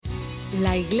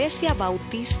La Iglesia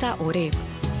Bautista Oreb,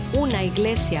 una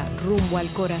iglesia rumbo al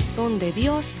corazón de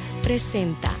Dios,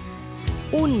 presenta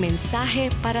un mensaje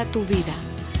para tu vida.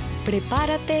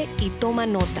 Prepárate y toma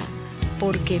nota,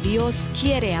 porque Dios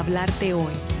quiere hablarte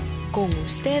hoy. Con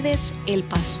ustedes, el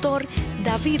pastor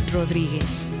David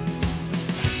Rodríguez.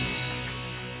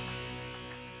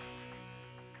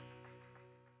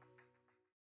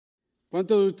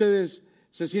 ¿Cuántos de ustedes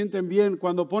se sienten bien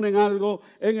cuando ponen algo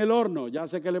en el horno? Ya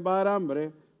sé que les va a dar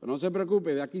hambre, pero no se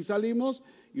preocupe, de aquí salimos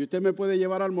y usted me puede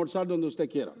llevar a almorzar donde usted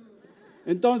quiera.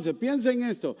 Entonces, piense en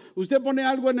esto. Usted pone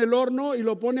algo en el horno y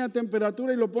lo pone a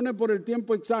temperatura y lo pone por el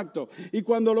tiempo exacto. Y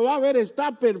cuando lo va a ver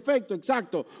está perfecto,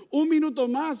 exacto. 1 minuto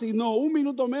más y no, 1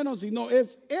 minuto menos y no,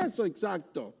 es eso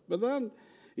exacto, ¿verdad?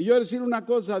 Y yo decir una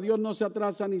cosa, Dios no se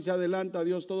atrasa ni se adelanta,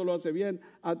 Dios todo lo hace bien,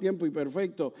 a tiempo y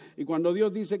perfecto. Y cuando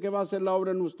Dios dice que va a hacer la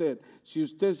obra en usted, si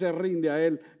usted se rinde a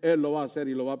Él, Él lo va a hacer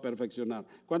y lo va a perfeccionar.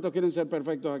 ¿Cuántos quieren ser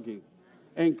perfectos aquí?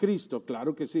 En Cristo,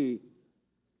 claro que sí.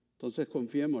 Entonces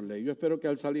confiémosle. Yo espero que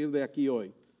al salir de aquí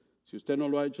hoy, si usted no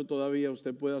lo ha hecho todavía,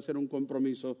 usted pueda hacer un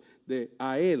compromiso de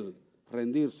a Él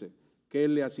rendirse, que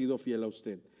Él le ha sido fiel a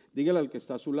usted. Dígale al que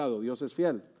está a su lado, Dios es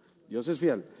fiel, Dios es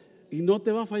fiel. Y no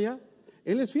te va a fallar.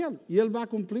 Él es fiel y Él va a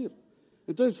cumplir.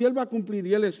 Entonces, si Él va a cumplir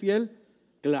y Él es fiel,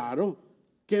 claro,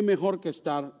 qué mejor que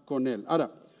estar con Él.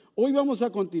 Ahora, hoy vamos a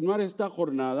continuar esta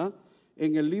jornada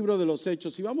en el libro de los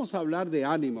Hechos y vamos a hablar de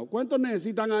ánimo. ¿Cuántos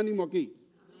necesitan ánimo aquí?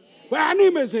 Pues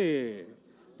anímese,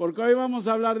 porque hoy vamos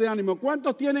a hablar de ánimo.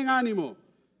 ¿Cuántos tienen ánimo?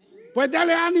 Pues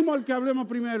dale ánimo al que hablemos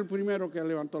primero, el primero que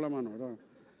levantó la mano, ¿verdad?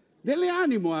 Dele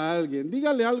ánimo a alguien,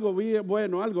 dígale algo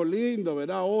bueno, algo lindo,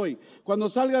 ¿verdad? Hoy, cuando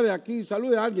salga de aquí,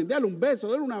 salude a alguien, dale un beso,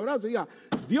 dale un abrazo, diga,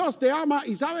 Dios te ama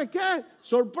y ¿sabe qué?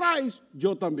 Surprise,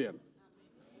 yo también.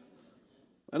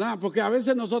 ¿Verdad? Porque a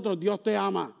veces nosotros, Dios te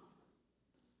ama.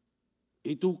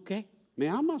 ¿Y tú qué? ¿Me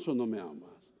amas o no me amas?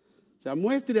 O sea,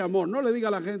 muestre amor, no le diga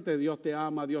a la gente, Dios te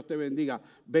ama, Dios te bendiga,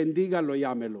 bendígalo y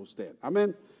ámelo usted,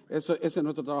 amén. Ese es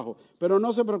nuestro trabajo. Pero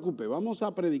no se preocupe, vamos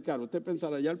a predicar. Usted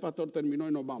pensará, ya el pastor terminó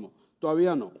y nos vamos.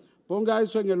 Todavía no. Ponga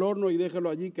eso en el horno y déjelo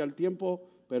allí que al tiempo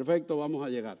perfecto vamos a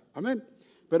llegar. Amén.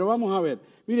 Pero vamos a ver.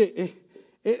 Mire,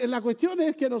 la cuestión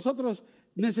es que nosotros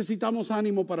necesitamos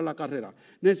ánimo para la carrera.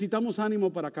 Necesitamos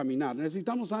ánimo para caminar.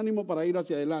 Necesitamos ánimo para ir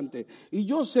hacia adelante. Y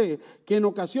yo sé que en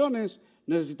ocasiones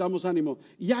necesitamos ánimo.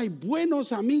 Y hay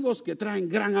buenos amigos que traen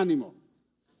gran ánimo.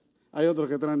 Hay otros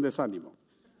que traen desánimo.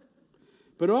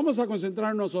 Pero vamos a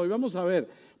concentrarnos hoy, vamos a ver,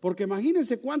 porque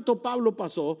imagínense cuánto Pablo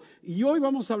pasó y hoy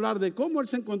vamos a hablar de cómo él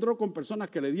se encontró con personas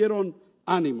que le dieron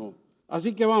ánimo.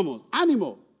 Así que vamos,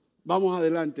 ánimo, vamos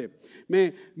adelante.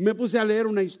 Me puse a leer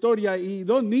una historia y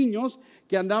 2 niños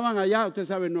que andaban allá, usted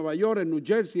sabe, en Nueva York, en New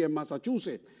Jersey, en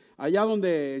Massachusetts, allá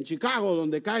en Chicago,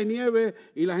 donde cae nieve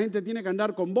y la gente tiene que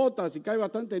andar con botas y cae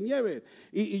bastante nieve.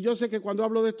 Y yo sé que cuando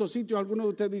hablo de estos sitios, algunos de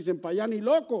ustedes dicen, para allá ni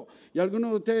loco. Y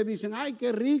algunos de ustedes dicen, ay,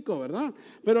 qué rico, ¿verdad?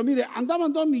 Pero mire,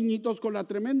 andaban 2 niñitos con la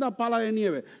tremenda pala de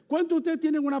nieve. ¿Cuántos de ustedes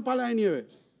tienen una pala de nieve?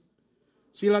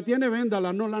 Si la tiene,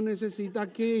 véndala, no la necesita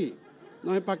aquí.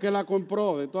 No sé para qué la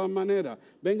compró, de todas maneras.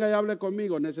 Venga y hable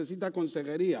conmigo, necesita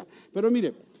consejería. Pero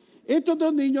mire, estos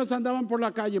 2 niños andaban por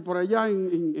la calle, por allá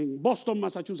en Boston,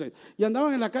 Massachusetts, y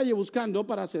andaban en la calle buscando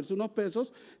para hacerse unos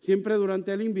pesos, siempre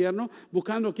durante el invierno,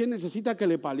 buscando quién necesita que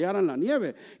le palearan la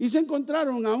nieve. Y se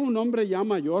encontraron a un hombre ya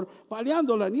mayor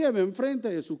paleando la nieve enfrente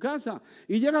de su casa.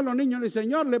 Y llegan los niños y le dicen,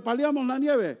 Señor, le paleamos la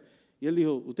nieve. Y él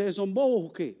dijo, ¿ustedes son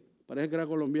bobos o qué? Parece que era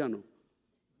colombiano.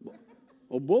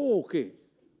 ¿O bobos o qué?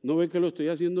 ¿No ven que lo estoy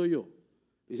haciendo yo?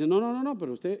 Dice, no,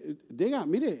 pero usted, diga,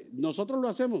 mire, nosotros lo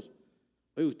hacemos.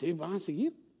 Oye, ¿ustedes van a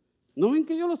seguir? ¿No ven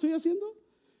que yo lo estoy haciendo?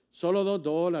 Solo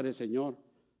 $2, Señor.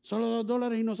 Solo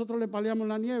 $2 y nosotros le paleamos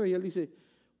la nieve. Y él dice,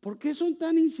 ¿por qué son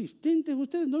tan insistentes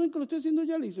ustedes? ¿No ven que lo estoy haciendo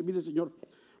ya? Le dice, mire, Señor,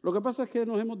 lo que pasa es que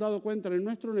nos hemos dado cuenta en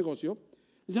nuestro negocio.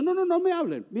 Dice, no me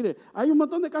hablen. Mire, hay un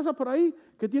montón de casas por ahí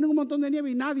que tienen un montón de nieve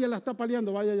y nadie la está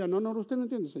paleando. Vaya ya. No, usted no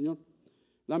entiende, Señor.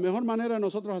 La mejor manera de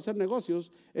nosotros hacer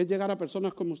negocios es llegar a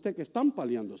personas como usted que están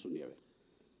paleando su nieve.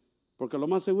 Porque lo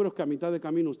más seguro es que a mitad de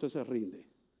camino usted se rinde,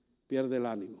 pierde el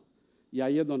ánimo. Y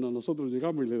ahí es donde nosotros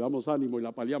llegamos y le damos ánimo y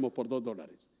la paliamos por $2.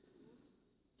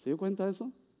 ¿Se dio cuenta de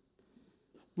eso?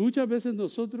 Muchas veces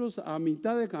nosotros a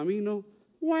mitad de camino,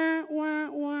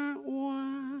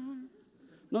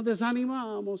 nos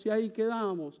desanimamos y ahí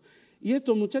quedamos. Y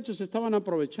estos muchachos se estaban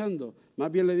aprovechando.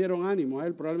 Más bien le dieron ánimo a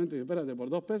él, probablemente, espérate, por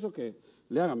 $2 que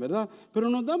le hagan, ¿verdad? Pero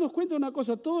nos damos cuenta de una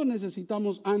cosa, todos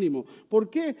necesitamos ánimo. ¿Por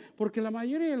qué? Porque la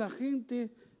mayoría de la gente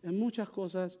en muchas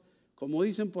cosas, como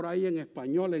dicen por ahí en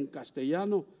español, en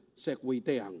castellano, se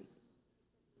cuitean,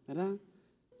 ¿verdad?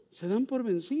 Se dan por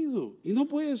vencido y no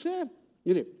puede ser.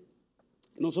 Mire,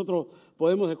 nosotros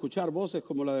podemos escuchar voces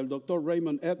como la del doctor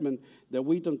Raymond Edmond de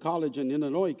Wheaton College en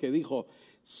Illinois, que dijo,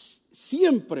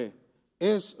 siempre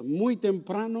es muy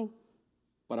temprano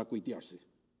para cuitearse.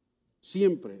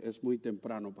 Siempre es muy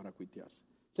temprano para cuitearse.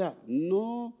 O sea,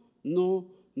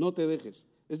 no te dejes.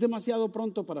 Es demasiado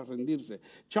pronto para rendirse.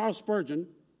 Charles Spurgeon,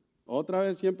 otra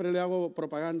vez siempre le hago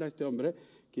propaganda a este hombre,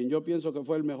 quien yo pienso que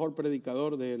fue el mejor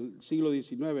predicador del siglo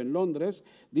XIX en Londres,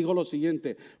 dijo lo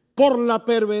siguiente: por la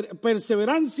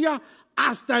perseverancia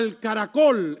hasta el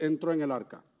caracol entró en el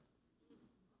arca.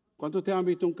 ¿Cuántos de ustedes han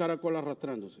visto un caracol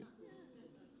arrastrándose?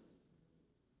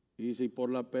 Y dice, y por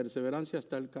la perseverancia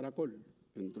hasta el caracol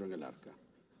entró en el arca.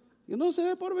 Y no se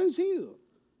dé por vencido.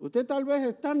 Usted tal vez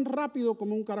es tan rápido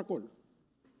como un caracol,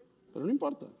 pero no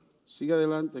importa. Sigue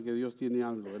adelante, que Dios tiene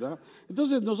algo, ¿verdad?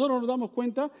 Entonces nosotros nos damos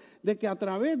cuenta de que a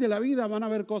través de la vida van a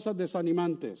haber cosas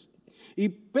desanimantes. Y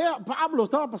Pablo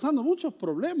estaba pasando muchos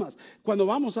problemas. Cuando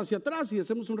vamos hacia atrás y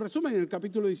hacemos un resumen en el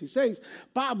capítulo 16,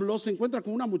 Pablo se encuentra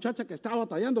con una muchacha que está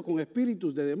batallando con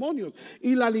espíritus de demonios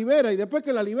y la libera. Y después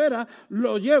que la libera,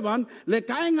 lo llevan, le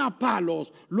caen a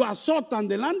palos, lo azotan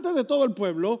delante de todo el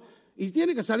pueblo y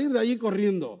tiene que salir de allí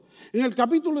corriendo. En el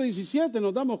capítulo 17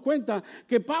 nos damos cuenta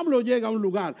que Pablo llega a un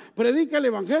lugar, predica el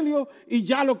evangelio y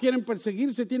ya lo quieren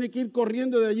perseguir, se tiene que ir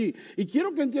corriendo de allí. Y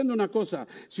quiero que entienda una cosa,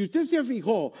 si usted se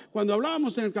fijó, cuando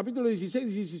hablábamos en el capítulo 16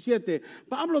 y 17,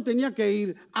 Pablo tenía que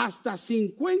ir hasta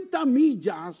 50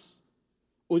 millas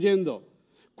huyendo.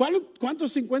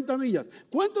 ¿Cuántos 50 millas?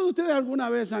 ¿Cuántos de ustedes alguna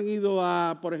vez han ido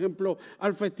por ejemplo,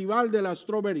 al festival de las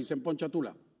strawberries en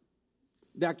Ponchatula?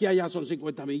 De aquí a allá son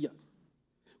 50 millas.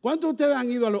 ¿Cuántos de ustedes han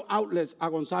ido a los outlets a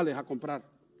González a comprar?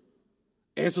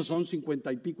 Esos son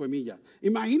 50 y pico de millas.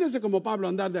 Imagínense como Pablo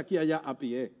andar de aquí a allá a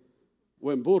pie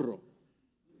o en burro.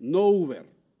 No Uber,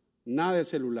 nada de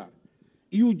celular.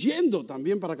 Y huyendo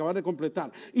también para acabar de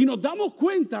completar. Y nos damos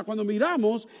cuenta cuando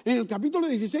miramos en el capítulo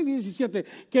 16 y 17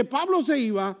 que Pablo se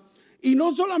iba y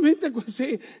no solamente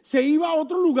se iba a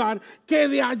otro lugar, que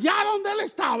de allá donde él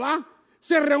estaba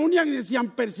se reunían y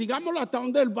decían, persigámoslo hasta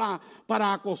donde él va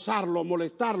para acosarlo,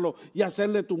 molestarlo y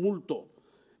hacerle tumulto.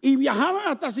 Y viajaban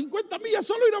hasta 50 millas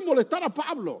solo ir a molestar a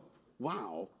Pablo.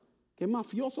 ¡Wow! ¡Qué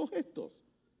mafiosos estos!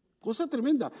 Cosa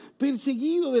tremenda.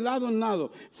 Perseguido de lado en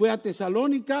lado. Fue a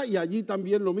Tesalónica y allí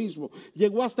también lo mismo.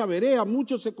 Llegó hasta Berea,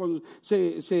 muchos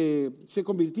se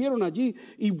convirtieron allí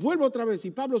y vuelve otra vez.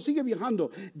 Y Pablo sigue viajando.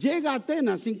 Llega a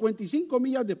Atenas 55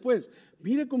 millas después.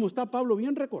 Mire cómo está Pablo,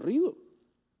 bien recorrido.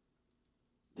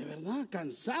 De verdad,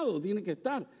 cansado tiene que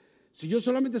estar. Si yo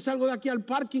solamente salgo de aquí al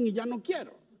parking y ya no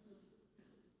quiero.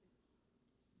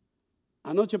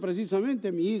 Anoche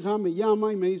precisamente mi hija me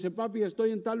llama y me dice, papi,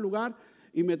 estoy en tal lugar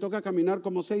y me toca caminar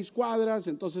como 6 cuadras,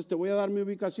 entonces te voy a dar mi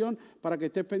ubicación para que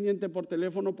estés pendiente por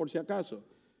teléfono por si acaso.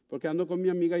 Porque ando con mi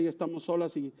amiga y estamos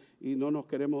solas y no nos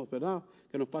queremos, ¿verdad?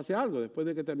 Que nos pase algo después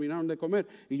de que terminaron de comer.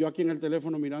 Y yo aquí en el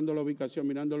teléfono mirando la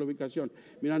ubicación,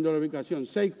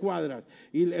 6 cuadras.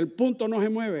 Y el punto no se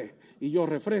mueve. Y yo,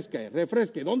 refresque.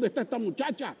 ¿Dónde está esta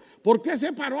muchacha? ¿Por qué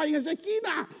se paró ahí en esa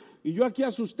esquina? Y yo aquí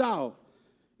asustado.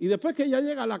 Y después que ella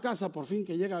llega a la casa, por fin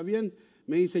que llega bien,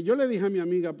 me dice, yo le dije a mi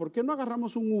amiga, ¿por qué no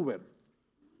agarramos un Uber?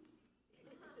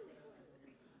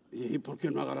 ¿Y por qué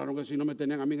no agarraron que si no me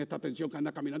tenían a mí en esta tensión que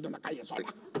anda caminando en la calle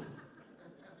sola?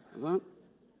 ¿Verdad?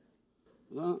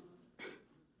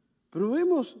 Pero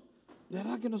vemos, de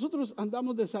verdad, que nosotros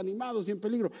andamos desanimados y en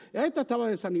peligro. Esta estaba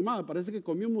desanimada, parece que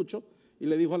comió mucho y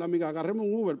le dijo a la amiga, agarremos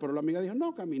un Uber, pero la amiga dijo,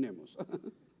 no, caminemos.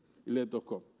 Y le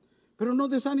tocó. Pero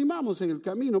nos desanimamos en el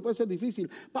camino, puede ser difícil.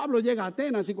 Pablo llega a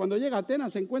Atenas y cuando llega a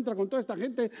Atenas se encuentra con toda esta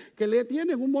gente que le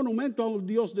tienen un monumento a un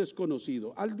Dios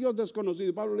desconocido. Al Dios desconocido.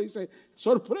 Y Pablo le dice,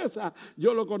 sorpresa,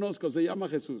 yo lo conozco, se llama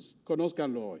Jesús,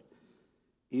 conózcanlo hoy.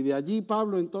 Y de allí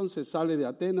Pablo entonces sale de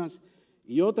Atenas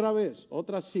y otra vez,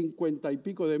 otras 50 y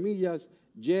pico de millas,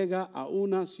 llega a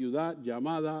una ciudad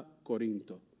llamada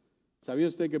Corinto. ¿Sabía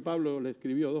usted que Pablo le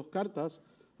escribió 2 cartas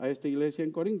a esta iglesia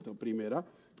en Corinto? Primera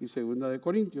y segunda de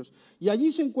Corintios. Y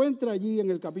allí se encuentra, allí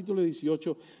en el capítulo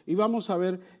 18, y vamos a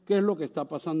ver qué es lo que está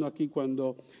pasando aquí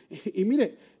cuando... Y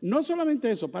mire, no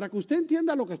solamente eso, para que usted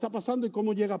entienda lo que está pasando y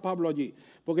cómo llega Pablo allí.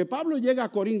 Porque Pablo llega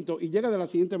a Corinto y llega de la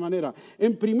siguiente manera.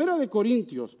 En primera de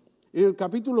Corintios, en el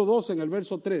capítulo 12, en el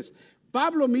verso 3,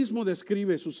 Pablo mismo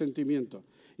describe su sentimiento.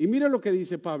 Y mire lo que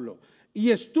dice Pablo.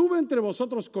 Y estuve entre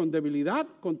vosotros con debilidad,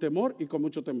 con temor y con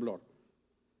mucho temblor.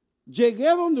 Llegué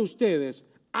donde ustedes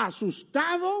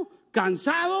asustado,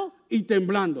 cansado y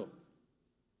temblando.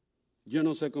 Yo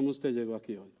no sé cómo usted llegó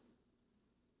aquí hoy,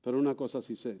 pero una cosa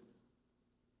sí sé.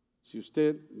 Si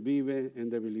usted vive en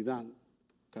debilidad,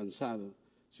 cansado,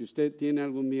 si usted tiene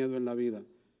algún miedo en la vida,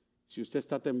 si usted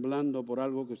está temblando por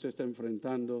algo que usted está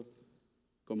enfrentando,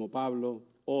 como Pablo,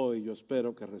 hoy yo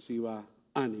espero que reciba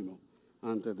ánimo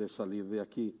antes de salir de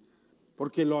aquí.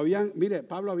 Porque mire,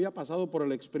 Pablo había pasado por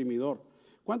el exprimidor.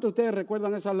 ¿Cuántos de ustedes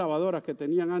recuerdan esas lavadoras que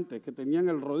tenían antes, que tenían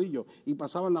el rodillo y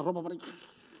pasaban la ropa por ahí?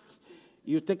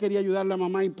 Y usted quería ayudarle a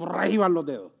mamá y por ahí iban los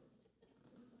dedos.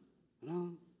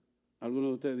 ¿No? Algunos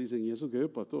de ustedes dicen, ¿y eso qué es,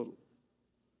 pastor?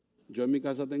 Yo en mi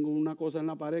casa tengo una cosa en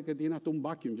la pared que tiene hasta un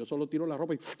vacuum. Yo solo tiro la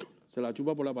ropa y se la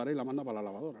chupa por la pared y la manda para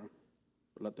la lavadora.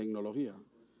 La tecnología.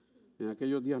 En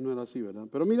aquellos días no era así, ¿verdad?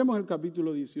 Pero miremos el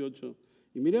capítulo 18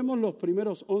 y miremos los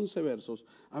primeros 11 versos.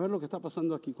 A ver lo que está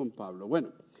pasando aquí con Pablo. Bueno,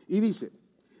 y dice,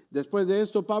 después de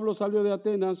esto Pablo salió de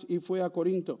Atenas y fue a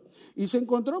Corinto. Y se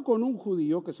encontró con un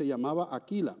judío que se llamaba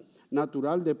Aquila,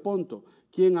 natural de Ponto,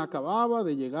 quien acababa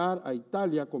de llegar a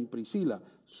Italia con Priscila,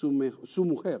 su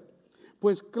mujer.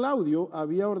 Pues Claudio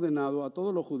había ordenado a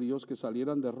todos los judíos que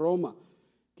salieran de Roma.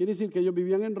 Quiere decir que ellos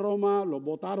vivían en Roma, los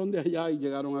botaron de allá y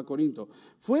llegaron a Corinto.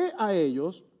 Fue a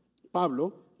ellos,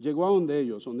 Pablo llegó a donde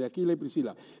ellos, donde Aquila y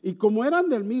Priscila. Y como eran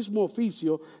del mismo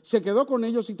oficio, se quedó con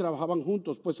ellos y trabajaban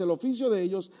juntos, pues el oficio de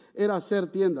ellos era hacer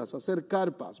tiendas, hacer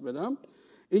carpas, ¿verdad?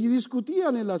 Y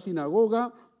discutían en la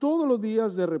sinagoga todos los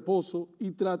días de reposo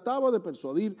y trataba de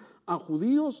persuadir a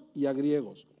judíos y a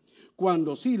griegos.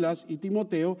 Cuando Silas y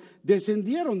Timoteo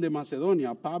descendieron de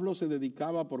Macedonia, Pablo se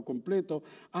dedicaba por completo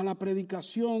a la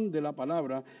predicación de la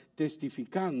palabra,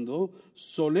 testificando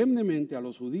solemnemente a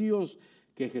los judíos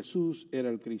que Jesús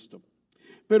era el Cristo.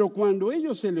 Pero cuando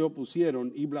ellos se le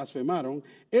opusieron y blasfemaron,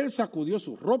 él sacudió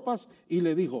sus ropas y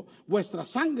le dijo, vuestra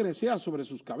sangre sea sobre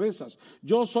sus cabezas,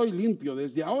 yo soy limpio,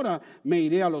 desde ahora me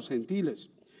iré a los gentiles.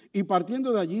 Y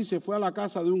partiendo de allí se fue a la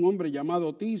casa de un hombre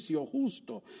llamado Ticio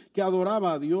Justo, que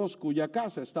adoraba a Dios, cuya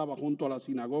casa estaba junto a la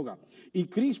sinagoga. Y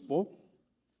Crispo,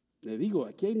 le digo,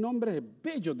 aquí hay nombres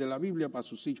bellos de la Biblia para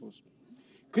sus hijos.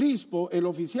 Crispo, el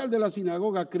oficial de la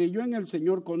sinagoga, creyó en el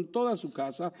Señor con toda su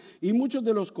casa, y muchos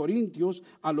de los corintios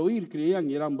al oír creían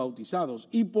y eran bautizados.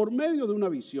 Y por medio de una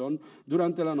visión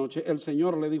durante la noche, el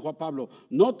Señor le dijo a Pablo,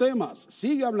 no temas,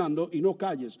 sigue hablando y no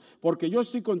calles, porque yo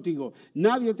estoy contigo,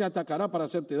 nadie te atacará para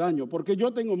hacerte daño, porque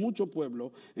yo tengo mucho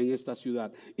pueblo en esta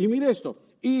ciudad. Y mire esto,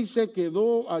 y se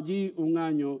quedó allí 1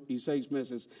 año y 6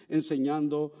 meses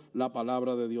enseñando la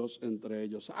palabra de Dios entre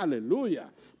ellos.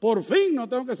 Aleluya, por fin no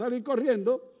tengo que salir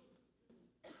corriendo.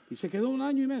 Y se quedó 1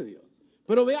 año y medio.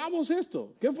 Pero veamos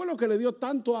esto, ¿qué fue lo que le dio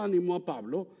tanto ánimo a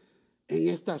Pablo en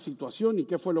esta situación y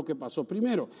qué fue lo que pasó?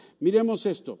 Primero, miremos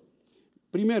esto.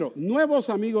 Primero, nuevos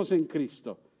amigos en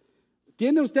Cristo.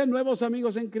 ¿Tiene usted nuevos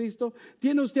amigos en Cristo?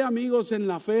 ¿Tiene usted amigos en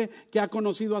la fe que ha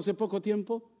conocido hace poco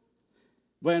tiempo?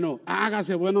 Bueno,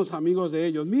 hágase buenos amigos de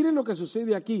ellos. Miren lo que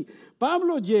sucede aquí.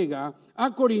 Pablo llega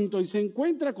a Corinto y se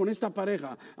encuentra con esta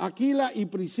pareja, Aquila y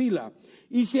Priscila,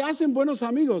 y se hacen buenos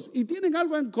amigos y tienen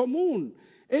algo en común.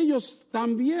 Ellos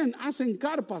también hacen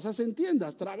carpas, hacen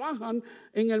tiendas, trabajan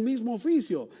en el mismo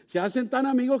oficio. Se hacen tan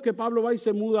amigos que Pablo va y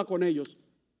se muda con ellos.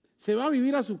 Se va a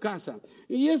vivir a su casa.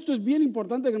 Y esto es bien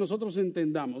importante que nosotros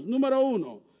entendamos. Número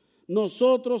 1.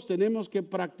 Nosotros tenemos que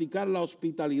practicar la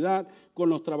hospitalidad con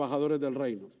los trabajadores del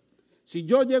reino. Si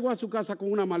yo llego a su casa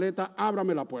con una maleta,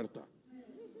 ábrame la puerta.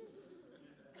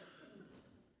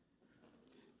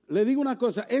 Le digo una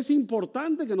cosa, es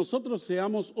importante que nosotros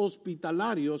seamos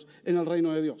hospitalarios en el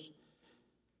reino de Dios.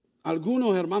 A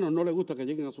algunos hermanos no les gusta que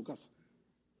lleguen a su casa.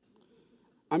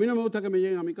 A mí no me gusta que me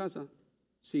lleguen a mi casa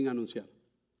sin anunciar.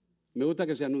 Me gusta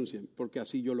que se anuncien, porque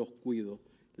así yo los cuido,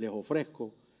 les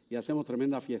ofrezco y hacemos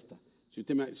tremenda fiesta. Si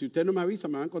usted no me avisa,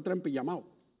 me va a encontrar en pijamao,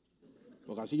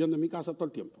 porque así yo ando en mi casa todo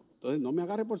el tiempo. Entonces no me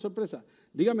agarre por sorpresa.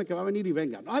 Dígame que va a venir y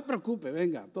venga. No se preocupe,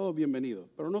 venga, todos bienvenidos,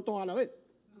 pero no todos a la vez.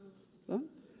 ¿Ah?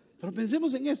 Pero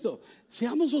pensemos en esto,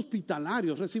 seamos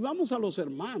hospitalarios, recibamos a los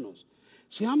hermanos,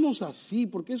 seamos así,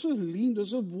 porque eso es lindo,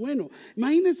 eso es bueno.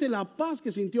 Imagínense la paz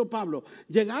que sintió Pablo,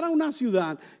 llegar a una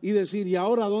ciudad y decir, ¿y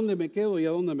ahora a dónde me quedo y a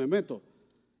dónde me meto?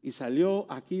 Y salió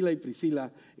Aquila y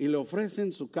Priscila y le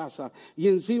ofrecen su casa y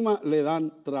encima le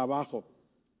dan trabajo.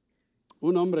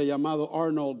 Un hombre llamado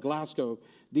Arnold Glasgow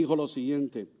dijo lo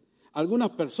siguiente, algunas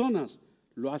personas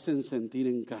lo hacen sentir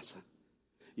en casa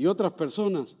y otras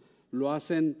personas lo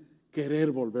hacen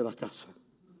querer volver a casa.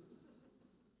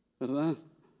 ¿Verdad?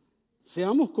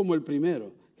 Seamos como el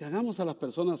primero, que hagamos a las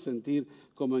personas sentir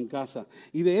como en casa.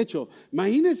 Y de hecho,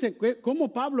 imagínense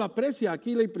cómo Pablo aprecia a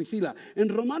Aquila y Priscila. En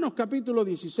Romanos capítulo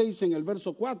 16, en el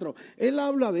verso 4, él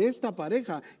habla de esta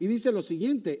pareja y dice lo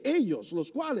siguiente, ellos,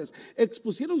 los cuales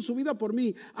expusieron su vida por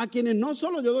mí, a quienes no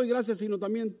solo yo doy gracias, sino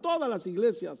también todas las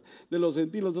iglesias de los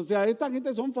gentiles. O sea, esta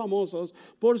gente son famosos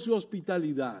por su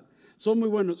hospitalidad. Son muy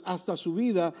buenos, hasta su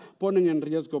vida ponen en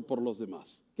riesgo por los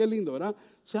demás. Qué lindo, ¿verdad?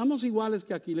 Seamos iguales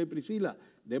que Aquila y Priscila.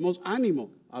 Demos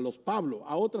ánimo a los Pablo,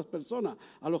 a otras personas,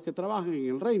 a los que trabajan en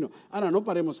el reino. Ahora, no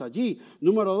paremos allí.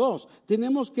 Número 2,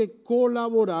 tenemos que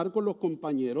colaborar con los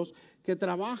compañeros que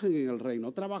trabajen en el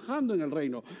reino, trabajando en el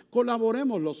reino.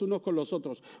 Colaboremos los unos con los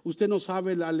otros. Usted no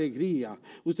sabe la alegría,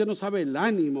 usted no sabe el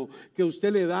ánimo que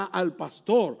usted le da al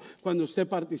pastor cuando usted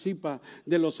participa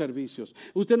de los servicios.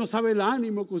 Usted no sabe el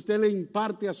ánimo que usted le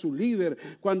imparte a su líder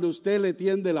cuando usted le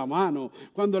tiende la mano,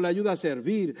 cuando le ayuda a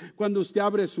servir, cuando usted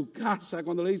abre su casa,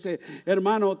 cuando le dice,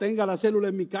 hermano, tenga la célula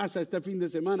en mi casa este fin de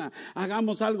semana,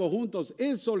 hagamos algo juntos.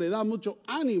 Eso le da mucho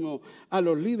ánimo a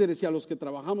los líderes y a los que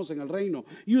trabajamos en el reino.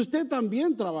 Y usted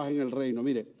también trabaja en el reino.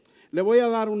 Mire, le voy a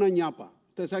dar una ñapa.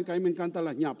 Ustedes saben que a mí me encantan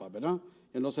las ñapas, ¿verdad?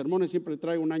 En los sermones siempre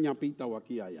traigo una ñapita o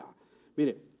aquí allá.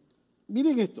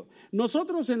 Miren esto.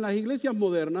 Nosotros en las iglesias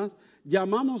modernas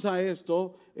llamamos a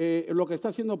esto, lo que está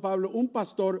haciendo Pablo, un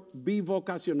pastor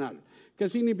bivocacional. ¿Qué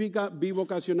significa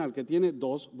bivocacional? Que tiene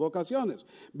 2 vocaciones.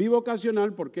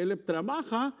 Bivocacional porque él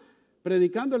trabaja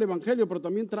predicando el evangelio, pero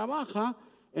también trabaja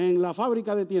en la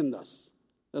fábrica de tiendas,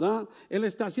 ¿verdad? Él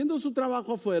está haciendo su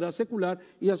trabajo afuera, secular,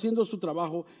 y haciendo su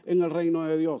trabajo en el reino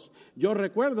de Dios. Yo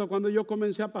recuerdo cuando yo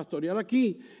comencé a pastorear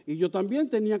aquí, y yo también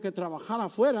tenía que trabajar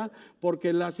afuera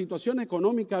porque la situación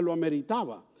económica lo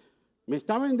ameritaba. Me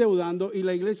estaba endeudando y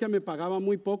la iglesia me pagaba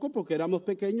muy poco porque éramos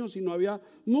pequeños y no había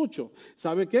mucho.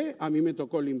 ¿Sabe qué? A mí me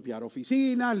tocó limpiar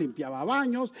oficinas, limpiaba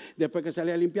baños. Después que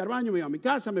salía a limpiar baños, me iba a mi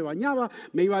casa, me bañaba,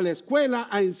 me iba a la escuela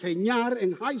a enseñar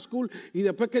en high school. Y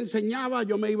después que enseñaba,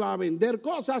 yo me iba a vender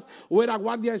cosas o era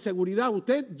guardia de seguridad.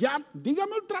 Usted ya,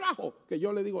 dígame el trabajo que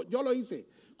yo le digo, yo lo hice.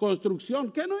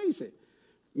 Construcción, ¿qué no hice?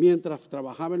 Mientras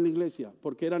trabajaba en la iglesia,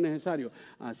 porque era necesario.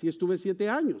 Así estuve 7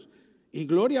 años. Y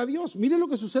gloria a Dios, mire lo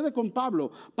que sucede con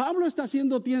Pablo. Pablo está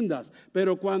haciendo tiendas,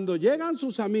 pero cuando llegan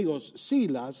sus amigos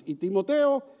Silas y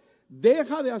Timoteo,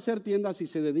 deja de hacer tiendas y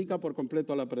se dedica por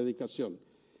completo a la predicación.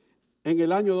 En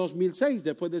el año 2006,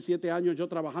 después de 7 años yo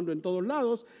trabajando en todos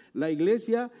lados, la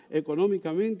iglesia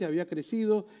económicamente había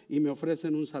crecido y me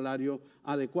ofrecen un salario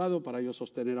adecuado para yo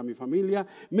sostener a mi familia.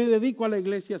 Me dedico a la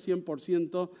iglesia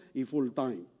 100% y full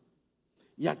time.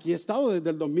 Y aquí he estado desde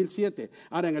el 2007.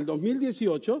 Ahora, en el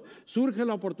 2018 surge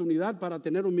la oportunidad para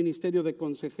tener un ministerio de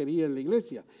consejería en la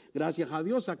iglesia. Gracias a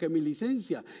Dios saqué mi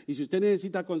licencia. Y si usted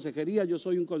necesita consejería, yo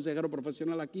soy un consejero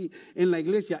profesional aquí en la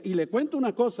iglesia. Y le cuento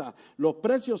una cosa, los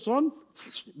precios son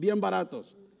bien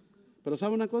baratos. Pero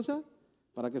 ¿sabe una cosa?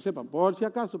 Para que sepan, por si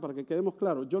acaso, para que quedemos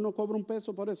claros, yo no cobro un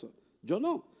peso por eso. Yo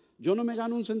no me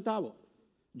gano un centavo.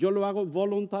 Yo lo hago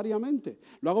voluntariamente.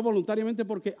 Lo hago voluntariamente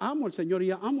porque amo al Señor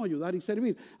y amo ayudar y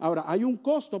servir. Ahora, hay un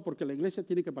costo porque la iglesia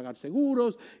tiene que pagar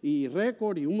seguros y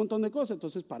récord y un montón de cosas.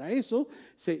 Entonces, para eso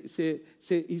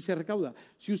se recauda.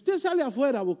 Si usted sale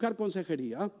afuera a buscar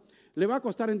consejería, le va a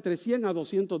costar entre $100 a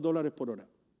 $200 por hora.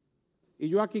 Y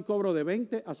yo aquí cobro de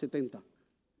 20 a 70.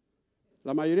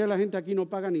 La mayoría de la gente aquí no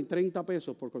paga ni 30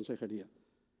 pesos por consejería.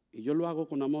 Y yo lo hago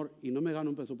con amor y no me gano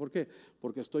un peso. ¿Por qué?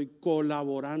 Porque estoy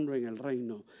colaborando en el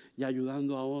reino y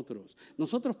ayudando a otros.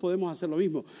 Nosotros podemos hacer lo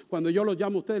mismo. Cuando yo los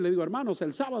llamo a ustedes, les digo, hermanos,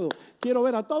 el sábado quiero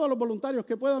ver a todos los voluntarios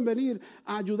que puedan venir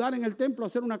a ayudar en el templo, a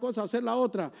hacer una cosa, a hacer la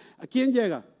otra. ¿A quién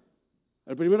llega?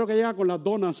 El primero que llega con las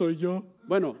donas soy yo.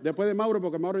 Bueno, después de Mauro,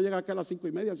 porque Mauro llega aquí a las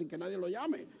 5:30 sin que nadie lo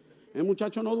llame. El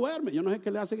muchacho no duerme, yo no sé qué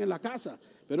le hacen en la casa,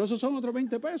 pero esos son otros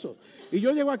 20 pesos. Y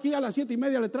yo llego aquí a las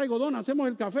 7:30, le traigo donas, hacemos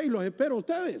el café y los espero a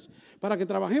ustedes para que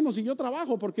trabajemos. Y yo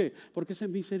trabajo, ¿por qué? Porque ese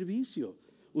es mi servicio.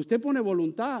 Usted pone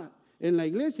voluntad en la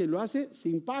iglesia y lo hace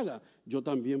sin paga. Yo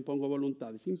también pongo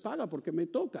voluntad sin paga porque me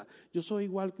toca. Yo soy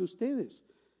igual que ustedes.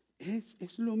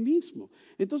 Es lo mismo.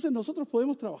 Entonces nosotros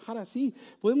podemos trabajar así,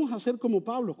 podemos hacer como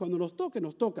Pablo, cuando nos toque,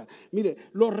 nos toca. Mire,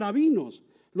 los rabinos,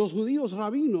 los judíos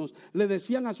rabinos le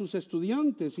decían a sus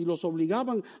estudiantes y los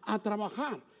obligaban a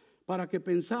trabajar para que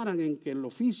pensaran en que el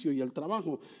oficio y el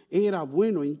trabajo era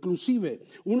bueno. Inclusive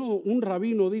un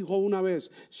rabino dijo una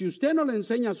vez, si usted no le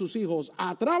enseña a sus hijos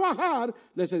a trabajar,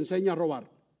 les enseña a robar.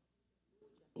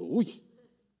 Uy.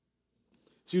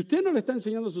 Si usted no le está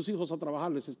enseñando a sus hijos a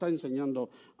trabajar, les está enseñando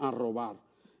a robar.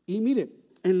 Y mire,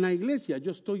 en la iglesia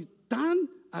yo estoy tan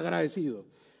agradecido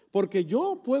porque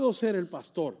yo puedo ser el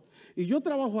pastor y yo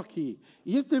trabajo aquí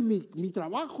y este es mi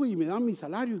trabajo y me dan mi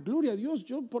salario y gloria a Dios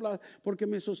porque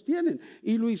me sostienen.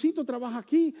 Y Luisito trabaja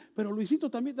aquí, pero Luisito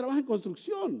también trabaja en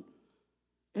construcción.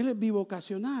 Él es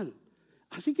bivocacional.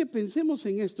 Así que pensemos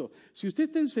en esto. Si usted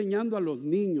está enseñando a los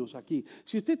niños aquí,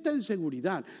 si usted está en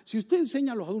seguridad, si usted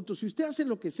enseña a los adultos, si usted hace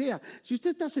lo que sea, si usted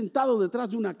está sentado detrás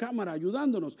de una cámara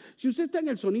ayudándonos, si usted está en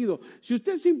el sonido, si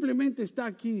usted simplemente está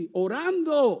aquí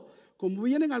orando, como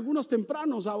vienen algunos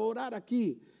tempranos a orar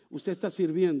aquí, usted está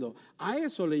sirviendo. A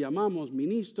eso le llamamos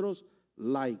ministros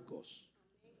laicos.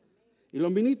 Y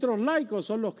los ministros laicos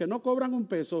son los que no cobran un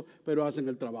peso, pero hacen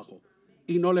el trabajo.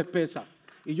 Y no les pesa.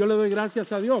 Y yo le doy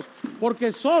gracias a Dios,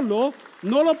 porque solo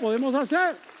no lo podemos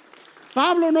hacer.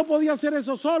 Pablo no podía hacer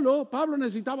eso solo. Pablo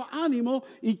necesitaba ánimo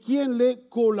y quien le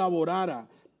colaborara.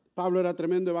 Pablo era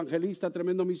tremendo evangelista,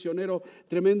 tremendo misionero,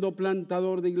 tremendo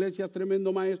plantador de iglesias,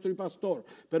 tremendo maestro y pastor.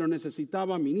 Pero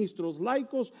necesitaba ministros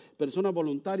laicos, personas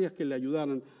voluntarias que le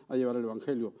ayudaran a llevar el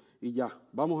evangelio. Y ya,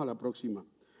 vamos a la próxima.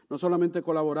 No solamente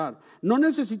colaborar. No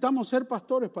necesitamos ser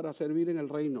pastores para servir en el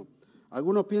reino.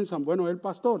 Algunos piensan, bueno, el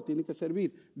pastor tiene que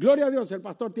servir. Gloria a Dios, el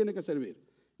pastor tiene que servir.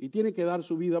 Y tiene que dar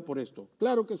su vida por esto.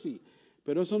 Claro que sí.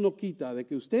 Pero eso no quita de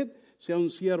que usted sea un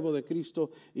siervo de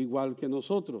Cristo igual que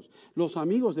nosotros. Los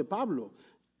amigos de Pablo,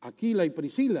 Aquila y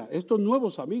Priscila, estos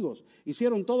nuevos amigos,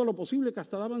 hicieron todo lo posible que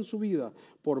hasta daban su vida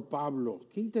por Pablo.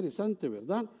 Qué interesante,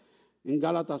 ¿verdad? En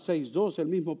Gálatas 6:2 el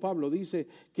mismo Pablo dice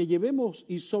que llevemos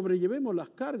y sobrellevemos las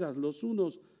cargas los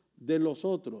unos de los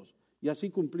otros. Y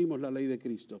así cumplimos la ley de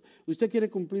Cristo. Usted quiere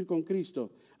cumplir con Cristo,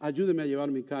 ayúdeme a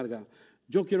llevar mi carga.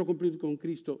 Yo quiero cumplir con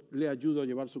Cristo, le ayudo a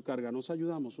llevar su carga. Nos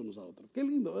ayudamos unos a otros. Qué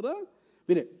lindo, ¿verdad?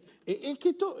 Mire, es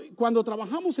que cuando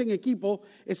trabajamos en equipo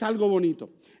es algo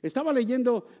bonito. Estaba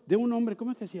leyendo de un hombre,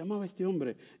 ¿cómo es que se llamaba este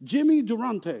hombre? Jimmy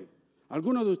Durante.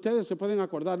 Algunos de ustedes se pueden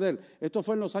acordar de él. Esto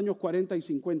fue en los años 40 y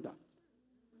 50.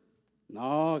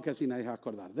 No, casi nadie se va a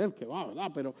acordar de él, que va, ¿verdad?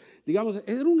 Pero digamos,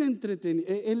 era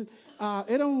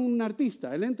un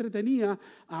artista, él entretenía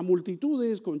a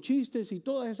multitudes con chistes y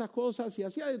todas esas cosas y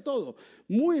hacía de todo.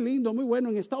 Muy lindo, muy bueno,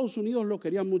 en Estados Unidos lo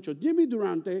querían mucho. Jimmy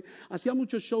Durante hacía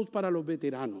muchos shows para los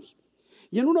veteranos.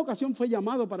 Y en una ocasión fue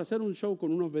llamado para hacer un show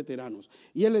con unos veteranos.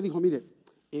 Y él le dijo, mire,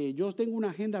 yo tengo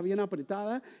una agenda bien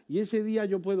apretada y ese día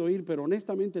yo puedo ir, pero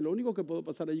honestamente lo único que puedo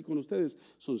pasar allí con ustedes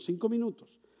son 5 minutos.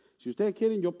 Si ustedes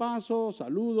quieren, yo paso,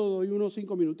 saludo, doy unos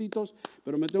 5 minutitos,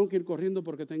 pero me tengo que ir corriendo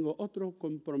porque tengo otro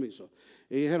compromiso.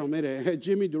 Y dijeron, mire,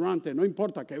 Jimmy Durante, no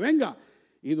importa, que venga.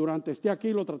 Y Durante esté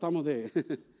aquí, lo tratamos de...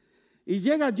 Y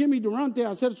llega Jimmy Durante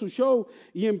a hacer su show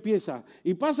y empieza.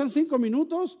 Y pasan 5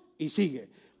 minutos y sigue.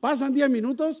 Pasan 10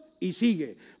 minutos y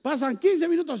sigue. Pasan 15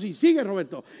 minutos y sigue,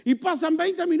 Roberto. Y pasan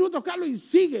 20 minutos, Carlos, y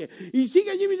sigue. Y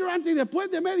sigue Jimmy Durante y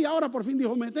después de media hora por fin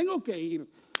dijo, me tengo que ir.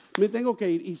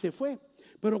 Y se fue.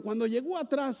 Pero cuando llegó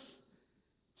atrás,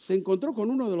 se encontró con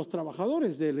uno de los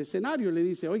trabajadores del escenario y le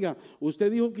dice, oiga,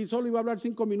 usted dijo que solo iba a hablar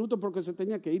 5 minutos porque se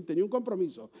tenía que ir, tenía un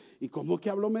compromiso. ¿Y cómo es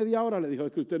que habló media hora? Le dijo,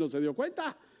 es que usted no se dio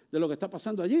cuenta de lo que está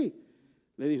pasando allí.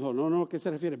 Le dijo, no, ¿qué se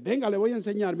refiere? Venga, le voy a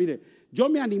enseñar. Mire, yo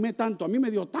me animé tanto, a mí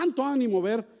me dio tanto ánimo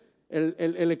ver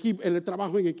el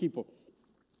trabajo en equipo.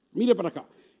 Mire para acá.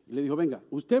 Y le dijo, venga,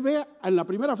 usted ve en la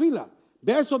primera fila,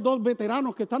 ve a esos 2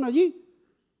 veteranos que están allí.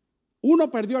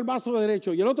 Uno perdió el brazo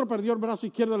derecho y el otro perdió el brazo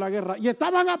izquierdo en la guerra y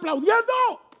estaban aplaudiendo.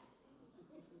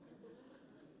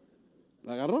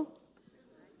 ¿La agarró?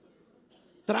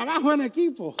 Trabajo en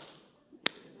equipo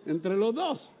entre los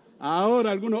 2. Ahora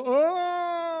algunos,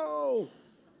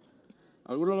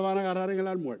 algunos lo van a agarrar en el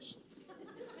almuerzo.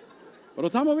 Pero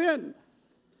estamos bien.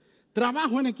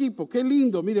 Trabajo en equipo, qué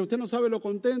lindo. Mire, usted no sabe lo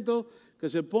contento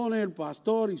que se pone el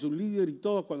pastor y su líder y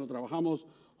todos cuando trabajamos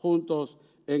juntos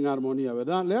en armonía,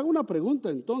 ¿verdad? Le hago una pregunta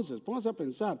entonces, póngase a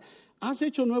pensar. ¿Has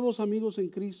hecho nuevos amigos en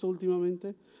Cristo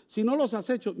últimamente? Si no los has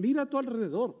hecho, mira a tu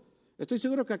alrededor. Estoy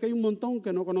seguro que aquí hay un montón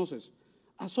que no conoces.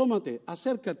 Asómate,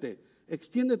 acércate,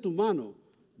 extiende tu mano,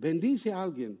 bendice a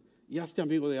alguien y hazte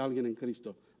amigo de alguien en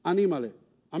Cristo. Anímale,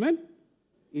 amén.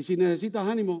 Y si necesitas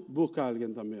ánimo, busca a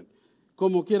alguien también.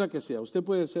 Como quiera que sea, usted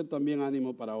puede ser también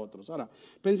ánimo para otros. Ahora,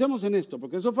 pensemos en esto,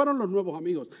 porque esos fueron los nuevos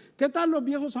amigos. ¿Qué tal los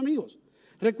viejos amigos?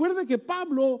 Recuerde que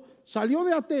Pablo salió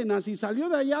de Atenas y salió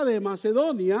de allá de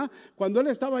Macedonia, cuando él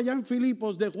estaba allá en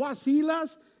Filipos, dejó a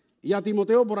Silas y a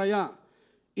Timoteo por allá.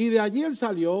 Y de allí él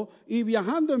salió y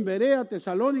viajando en Berea,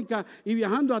 Tesalónica y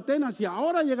viajando a Atenas y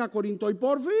ahora llega a Corinto y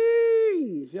por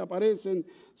fin se aparecen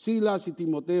Silas y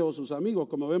Timoteo, sus amigos,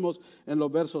 como vemos en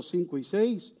los versos 5 y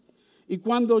 6. Y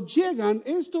cuando llegan,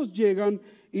 estos llegan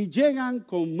y llegan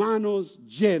con manos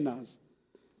llenas.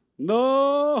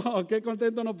 No, qué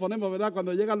contentos nos ponemos, ¿verdad?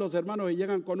 Cuando llegan los hermanos y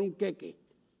llegan con un queque.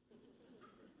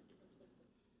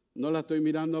 No la estoy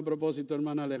mirando a propósito,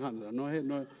 hermana Alejandra.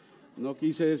 No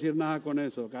quise decir nada con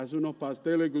eso. Que hace unos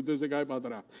pasteles que usted se cae para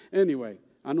atrás. Anyway,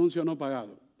 anuncio no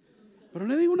pagado. Pero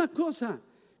le digo una cosa.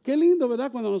 Qué lindo,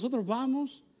 ¿verdad? Cuando nosotros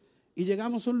vamos y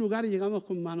llegamos a un lugar y llegamos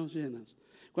con manos llenas.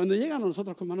 Cuando llegan a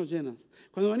nosotros con manos llenas,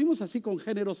 cuando venimos así con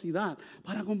generosidad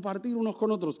para compartir unos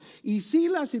con otros. Y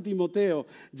Silas y Timoteo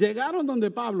llegaron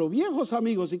donde Pablo, viejos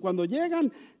amigos, y cuando llegan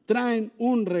traen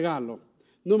un regalo.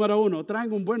 Número 1,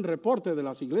 traen un buen reporte de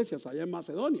las iglesias allá en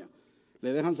Macedonia.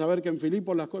 Le dejan saber que en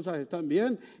Filipos las cosas están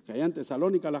bien, que allá en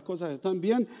Tesalónica las cosas están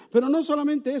bien. Pero no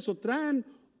solamente eso, traen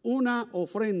una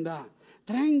ofrenda,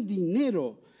 traen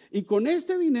dinero. Y con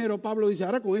este dinero, Pablo dice,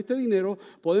 ahora con este dinero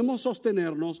podemos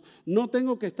sostenernos, no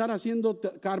tengo que estar haciendo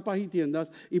carpas y tiendas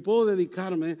y puedo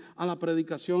dedicarme a la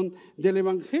predicación del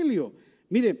Evangelio.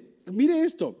 Mire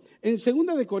esto, en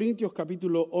 2 de Corintios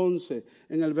capítulo 11,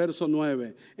 en el verso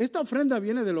 9, esta ofrenda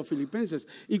viene de los filipenses.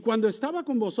 Y cuando estaba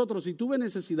con vosotros y tuve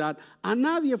necesidad, a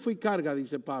nadie fui carga,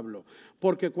 dice Pablo,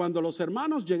 porque cuando los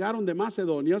hermanos llegaron de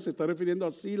Macedonia, se está refiriendo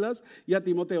a Silas y a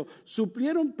Timoteo,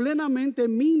 suplieron plenamente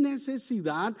mi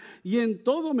necesidad y en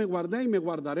todo me guardé y me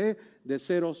guardaré de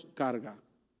seros carga.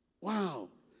 ¡Wow!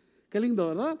 Qué lindo,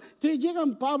 ¿verdad? Entonces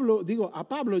llegan a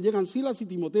Pablo llegan Silas y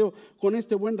Timoteo con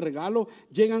este buen regalo,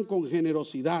 llegan con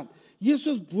generosidad. Y eso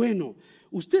es bueno.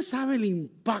 Usted sabe el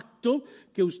impacto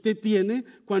que usted tiene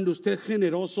cuando usted es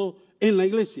generoso en la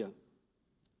iglesia.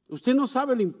 Usted no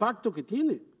sabe el impacto que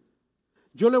tiene.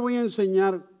 Yo le voy a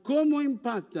enseñar cómo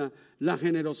impacta la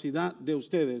generosidad de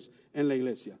ustedes en la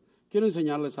iglesia. Quiero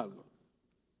enseñarles algo.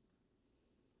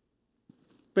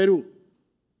 Perú.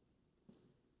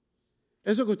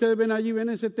 Eso que ustedes ven allí, ven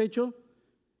ese techo,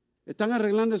 están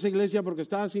arreglando esa iglesia porque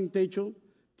estaba sin techo,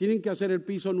 tienen que hacer el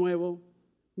piso nuevo.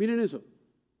 Miren eso.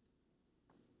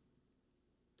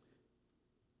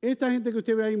 Esta gente que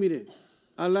usted ve ahí, mire,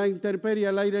 a la intemperie,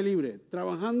 al aire libre,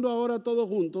 trabajando ahora todos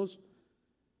juntos,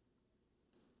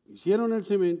 hicieron el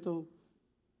cemento,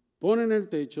 ponen el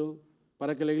techo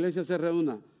para que la iglesia se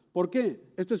reúna. ¿Por qué?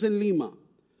 Esto es en Lima.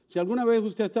 Si alguna vez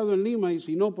usted ha estado en Lima y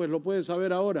si no, pues lo puede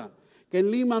saber ahora. Que en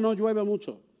Lima no llueve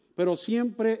mucho, pero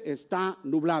siempre está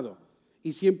nublado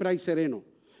y siempre hay sereno.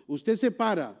 Usted se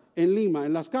para en Lima,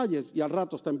 en las calles, y al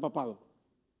rato está empapado.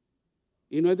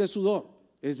 Y no es de sudor,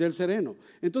 es del sereno.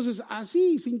 Entonces,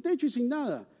 así, sin techo y sin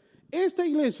nada. Esta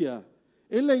iglesia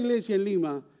es la iglesia en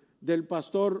Lima del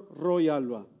pastor Roy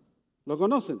Alba. ¿Lo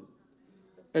conocen?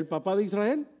 El papá de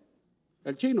Israel,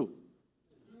 el chino.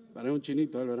 Parece un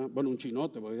chinito, ¿verdad? Bueno, un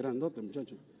chinote, porque es grandote,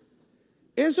 muchacho.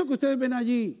 Eso que ustedes ven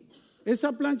allí,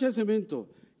 esa plancha de cemento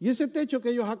y ese techo que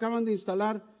ellos acaban de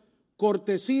instalar,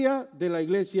 cortesía de la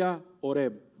iglesia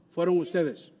Oreb, fueron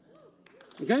ustedes.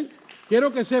 ¿Okay?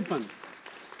 Quiero que sepan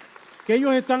que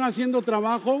ellos están haciendo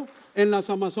trabajo en las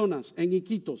Amazonas, en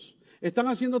Iquitos. Están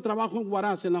haciendo trabajo en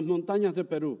Huaraz, en las montañas de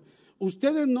Perú.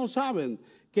 Ustedes no saben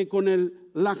que con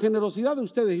la generosidad de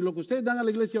ustedes y lo que ustedes dan a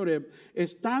la iglesia Oreb,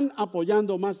 están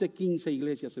apoyando más de 15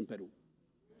 iglesias en Perú.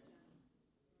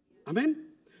 Amén.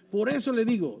 Por eso le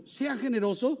digo, sea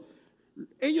generoso.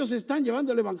 Ellos están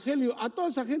llevando el evangelio a toda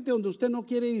esa gente donde usted no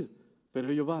quiere ir, pero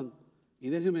ellos van. Y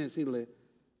déjeme decirle,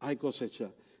 hay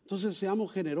cosecha. Entonces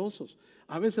seamos generosos.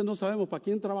 A veces no sabemos para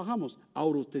quién trabajamos.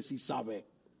 Ahora usted sí sabe.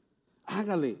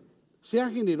 Hágale, sea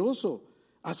generoso.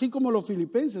 Así como los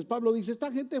filipenses, Pablo dice,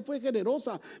 esta gente fue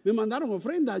generosa, me mandaron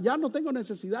ofrenda, ya no tengo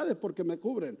necesidades porque me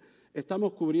cubren.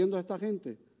 Estamos cubriendo a esta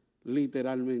gente,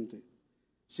 literalmente.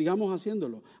 Sigamos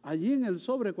haciéndolo. Allí en el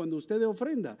sobre, cuando usted dé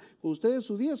ofrenda, cuando usted dé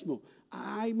su diezmo,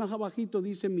 ahí más abajito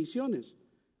dice misiones.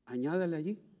 Añádale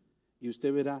allí y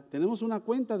usted verá. Tenemos una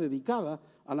cuenta dedicada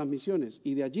a las misiones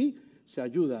y de allí se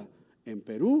ayuda en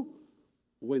Perú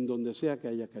o en donde sea que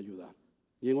haya que ayudar.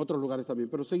 Y en otros lugares también.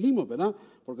 Pero seguimos, ¿verdad?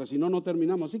 Porque si no, no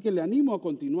terminamos. Así que le animo a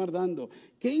continuar dando.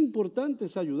 Qué importante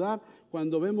es ayudar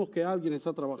cuando vemos que alguien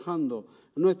está trabajando.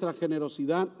 Nuestra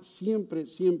generosidad siempre,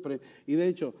 siempre. Y de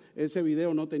hecho, ese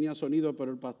video no tenía sonido,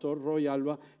 pero el pastor Roy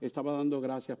Alba estaba dando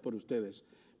gracias por ustedes,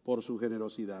 por su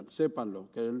generosidad. Sépanlo,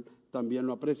 que él también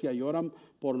lo aprecia y oran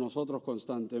por nosotros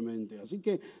constantemente. Así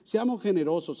que seamos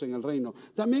generosos en el reino.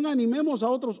 También animemos a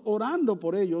otros orando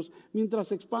por ellos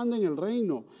mientras expanden el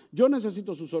reino. Yo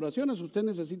necesito sus oraciones, usted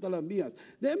necesita las mías.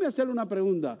 Déjeme hacerle una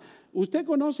pregunta. ¿Usted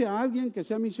conoce a alguien que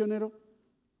sea misionero?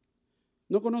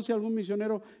 ¿No conoce a algún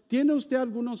misionero? ¿Tiene usted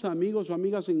algunos amigos o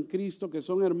amigas en Cristo que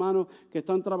son hermanos que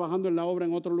están trabajando en la obra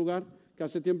en otro lugar, que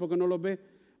hace tiempo que no los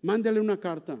ve? Mándele una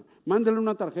carta, mándele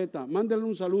una tarjeta, mándele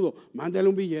un saludo, mándele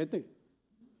un billete.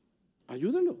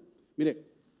 Ayúdenlo. Mire,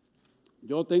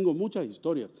 yo tengo muchas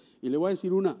historias y le voy a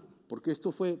decir una, porque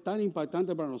esto fue tan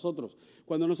impactante para nosotros.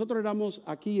 Cuando nosotros éramos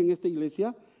aquí en esta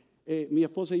iglesia, mi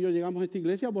esposa y yo llegamos a esta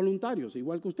iglesia voluntarios,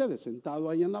 igual que ustedes, sentados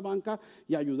ahí en la banca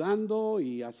y ayudando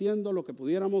y haciendo lo que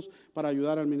pudiéramos para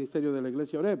ayudar al ministerio de la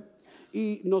iglesia Oreb.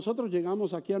 Y nosotros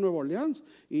llegamos aquí a Nueva Orleans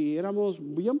y éramos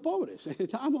bien pobres.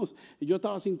 Yo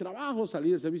estaba sin trabajo,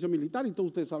 salí del servicio militar y todos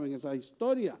ustedes saben esa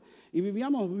historia. Y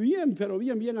vivíamos bien, pero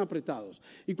bien apretados.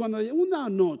 Y cuando una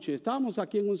noche estábamos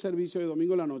aquí en un servicio de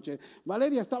domingo en la noche,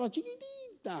 Valeria estaba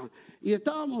chiquitita y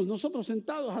estábamos nosotros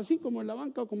sentados así como en la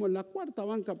banca, como en la cuarta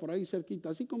banca por ahí cerquita,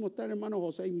 así como está el hermano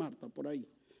José y Marta por ahí.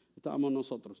 estábamos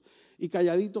nosotros, y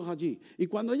calladitos allí. Y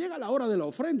cuando llega la hora de la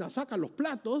ofrenda, sacan los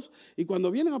platos, y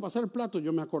cuando vienen a pasar el plato,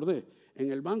 yo me acordé,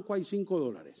 en el banco hay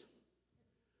 $5.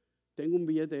 Tengo un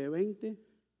billete de 20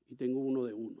 y tengo uno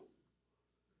de 1.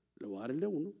 Le voy a dar el de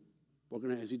 1, porque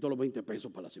necesito los 20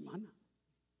 pesos para la semana.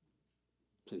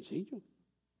 Sencillo.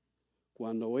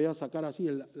 Cuando voy a sacar así,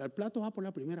 el plato va por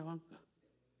la primera banca.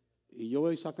 Y yo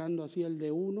voy sacando así el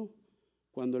de 1.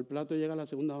 Cuando el plato llega a la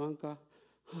segunda banca,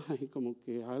 ay, como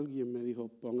que alguien me dijo,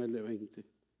 pon el de 20.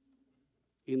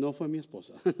 Y no fue mi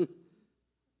esposa.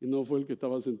 Y no fue el que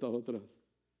estaba sentado atrás.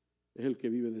 Es el que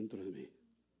vive dentro de mí. El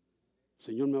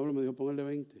Señor me habló y me dijo, pon el de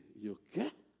 20. Y yo,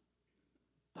 ¿qué?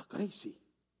 ¿Estás crazy?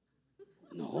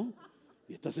 No.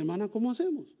 ¿Y esta semana cómo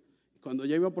hacemos? Cuando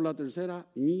ya iba por la tercera,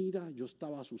 mira, yo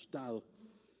estaba asustado.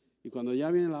 Y cuando ya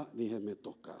viene dije, me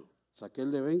toca. Saqué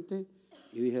el de 20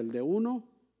 y dije, el de 1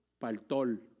 para el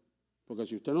tol. Porque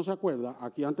si usted no se acuerda,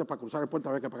 aquí antes para cruzar el puente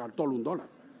había que pagar tol $1.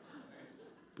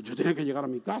 Pues yo tenía que llegar a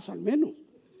mi casa al menos.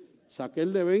 Saqué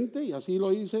el de 20 y así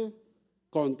lo hice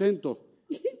contento.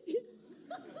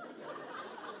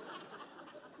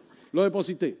 Lo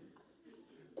deposité.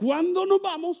 Cuando nos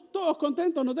vamos, todos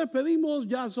contentos, nos despedimos,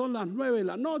 ya son las 9 de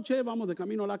la noche, vamos de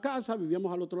camino a la casa,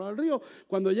 vivíamos al otro lado del río.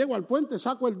 Cuando llego al puente,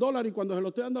 saco el $1 y cuando se lo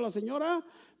estoy dando a la señora,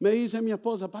 me dice mi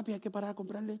esposa, papi, hay que parar a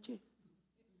comprar leche.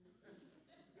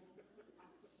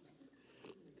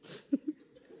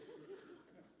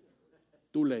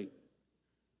 Too late.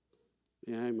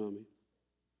 Y ay, mami,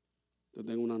 yo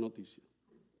tengo una noticia.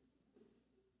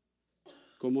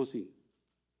 ¿Cómo así?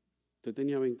 Usted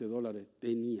tenía $20,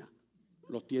 tenía.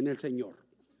 Los tiene el Señor.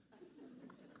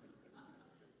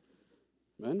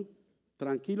 Bueno,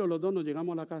 tranquilos los dos, nos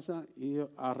llegamos a la casa y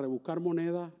a rebuscar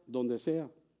monedas donde sea.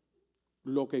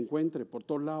 Lo que encuentre, por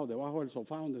todos lados, debajo del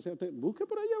sofá, donde sea. Usted busque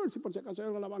por allá a ver si por si acaso hay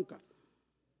algo en la banca.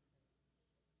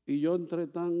 Y yo entré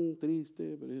tan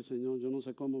triste, pero dije, Señor, yo no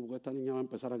sé cómo, porque esta niña va a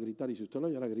empezar a gritar. Y si usted lo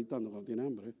oyera gritando cuando tiene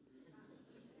hambre.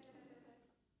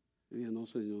 Y dije, no,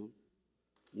 Señor.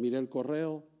 Miré el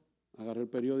correo. Agarré el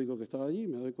periódico que estaba allí y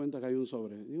me doy cuenta que hay un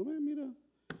sobre. Digo, mira,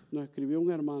 nos escribió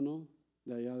un hermano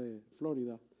de allá de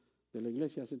Florida, de la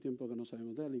iglesia, hace tiempo que no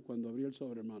sabemos de él. Y cuando abrí el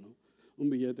sobre, hermano, un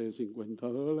billete de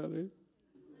 $50.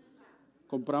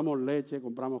 Compramos leche,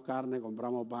 compramos carne,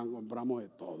 compramos pan, compramos de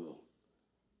todo.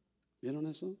 ¿Vieron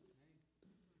eso?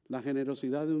 La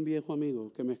generosidad de un viejo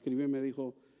amigo que me escribió y me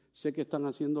dijo, sé que están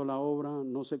haciendo la obra,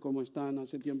 no sé cómo están,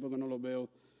 hace tiempo que no los veo,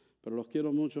 pero los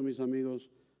quiero mucho, mis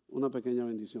amigos. Una pequeña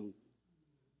bendición,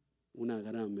 una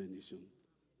gran bendición.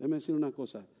 Déjeme decir una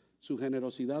cosa, su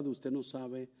generosidad usted no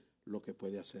sabe lo que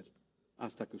puede hacer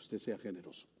hasta que usted sea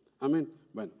generoso. Amén.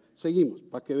 Bueno, seguimos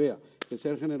para que vea que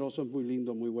ser generoso es muy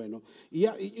lindo, muy bueno.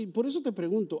 Y por eso te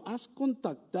pregunto, ¿has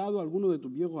contactado a alguno de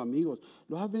tus viejos amigos?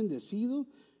 ¿Los has bendecido?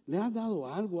 ¿Le has dado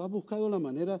algo? ¿Has buscado la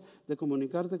manera de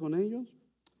comunicarte con ellos?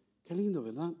 Qué lindo,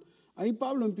 ¿verdad? Ahí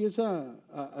Pablo empieza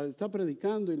a estar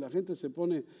predicando y la gente se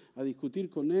pone a discutir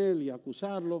con él y a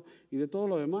acusarlo y de todo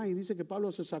lo demás. Y dice que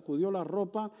Pablo se sacudió la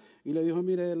ropa y le dijo,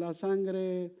 mire, la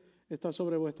sangre está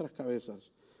sobre vuestras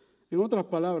cabezas. En otras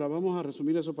palabras, vamos a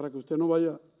resumir eso para que usted no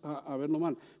vaya a verlo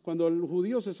mal. Cuando el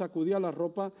judío se sacudía la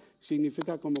ropa,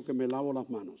 significa como que me lavo las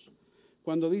manos.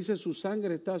 Cuando dice su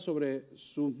sangre está sobre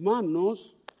sus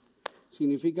manos,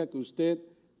 significa que usted,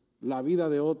 la vida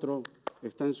de otro,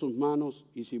 está en sus manos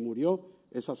y si murió,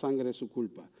 esa sangre es su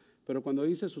culpa. Pero cuando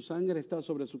dice su sangre está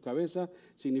sobre su cabeza,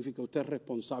 significa que usted es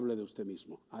responsable de usted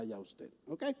mismo. Allá usted.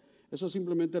 ¿Ok? Eso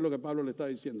simplemente es lo que Pablo le está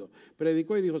diciendo.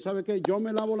 Predicó y dijo, ¿sabe qué? Yo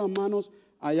me lavo las manos,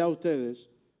 allá ustedes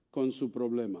con su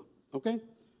problema. ¿Ok?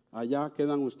 Allá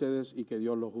quedan ustedes y que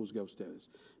Dios los juzgue a ustedes.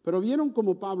 Pero vieron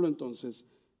como Pablo entonces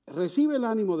recibe el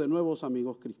ánimo de nuevos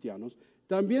amigos cristianos,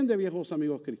 también de viejos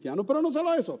amigos cristianos, pero no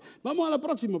solo eso, vamos a la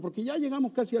próxima porque ya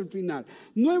llegamos casi al final.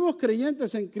 Nuevos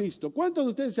creyentes en Cristo. ¿Cuántos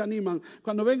de ustedes se animan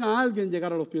cuando ven a alguien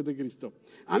llegar a los pies de Cristo?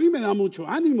 A mí me da mucho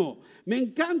ánimo, me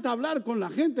encanta hablar con la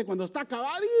gente cuando está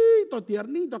acabadito,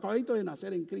 tiernito, acabadito de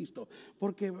nacer en Cristo,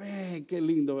 porque ve, qué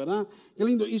lindo, ¿verdad? Qué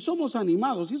lindo, y somos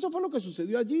animados, y eso fue lo que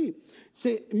sucedió allí.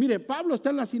 Mire, Pablo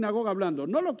está en la sinagoga hablando,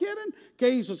 ¿no lo quieren? ¿Qué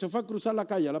hizo? Se fue a cruzar la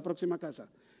calle a la próxima casa,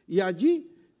 y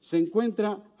allí se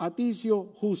encuentra a Ticio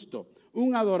Justo,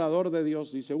 un adorador de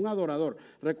Dios, dice, un adorador.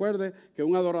 Recuerde que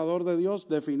un adorador de Dios,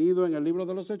 definido en el libro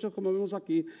de los Hechos, como vemos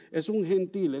aquí, es un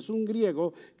gentil, es un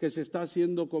griego que se está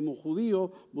haciendo como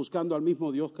judío, buscando al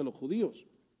mismo Dios que los judíos.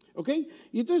 ¿Ok?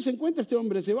 Y entonces se encuentra este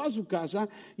hombre, se va a su casa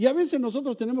y a veces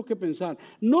nosotros tenemos que pensar,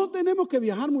 no tenemos que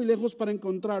viajar muy lejos para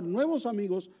encontrar nuevos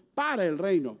amigos para el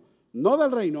reino, no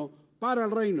del reino, para el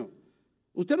reino.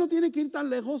 Usted no tiene que ir tan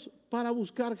lejos para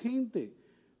buscar gente,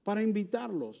 para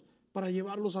invitarlos, para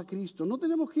llevarlos a Cristo. No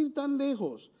tenemos que ir tan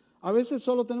lejos. A veces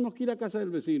solo tenemos que ir a casa del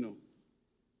vecino,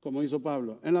 como hizo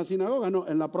Pablo. En la sinagoga no,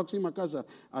 en la próxima casa,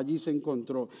 allí se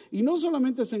encontró. Y no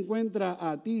solamente se encuentra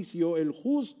a Ticio, el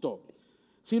justo,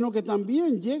 sino que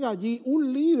también llega allí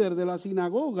un líder de la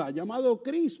sinagoga llamado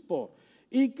Crispo.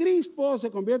 Y Crispo se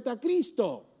convierte a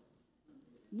Cristo.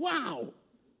 ¡Wow!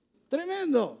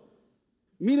 Tremendo.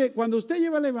 Mire, cuando usted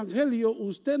lleva el evangelio,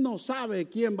 usted no sabe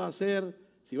quién va a ser.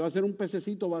 Si va a ser un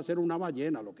pececito, va a ser una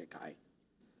ballena lo que cae.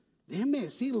 Déjeme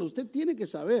decirlo, usted tiene que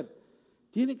saber.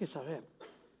 Tiene que saber.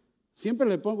 Siempre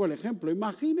le pongo el ejemplo.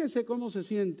 Imagínese cómo se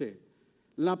siente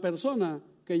la persona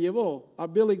que llevó a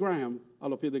Billy Graham a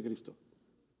los pies de Cristo.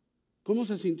 ¿Cómo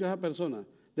se sintió esa persona?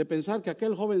 De pensar que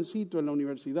aquel jovencito en la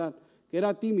universidad, que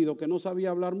era tímido, que no sabía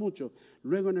hablar mucho,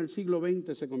 luego en el siglo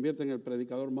XX se convierte en el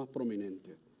predicador más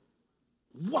prominente.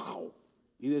 ¡Wow!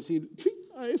 Y decir,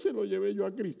 a ese lo llevé yo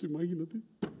a Cristo, imagínate.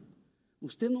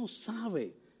 Usted no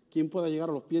sabe quién pueda llegar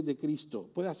a los pies de Cristo.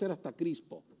 Puede hacer hasta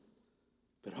Crispo.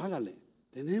 Pero hágale.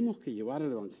 Tenemos que llevar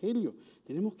el evangelio.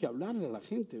 Tenemos que hablarle a la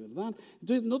gente, ¿verdad?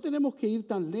 Entonces no tenemos que ir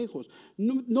tan lejos.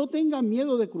 No tenga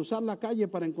miedo de cruzar la calle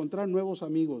para encontrar nuevos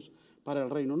amigos para el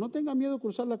reino. No tenga miedo de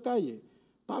cruzar la calle.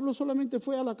 Pablo solamente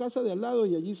fue a la casa de al lado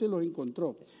y allí se los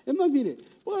encontró. Es más, mire,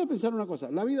 voy a pensar una cosa.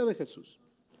 La vida de Jesús.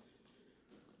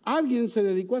 Alguien se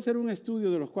dedicó a hacer un estudio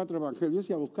de los 4 evangelios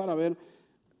y a buscar a ver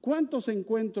cuántos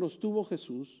encuentros tuvo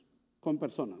Jesús con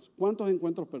personas, cuántos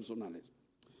encuentros personales.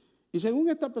 Y según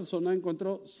esta persona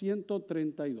encontró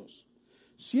 132.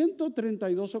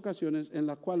 132 ocasiones en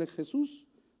las cuales Jesús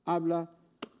habla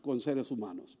con seres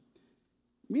humanos.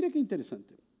 Mire qué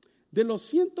interesante. De los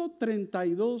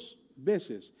 132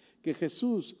 veces que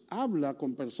Jesús habla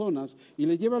con personas y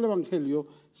le lleva el evangelio,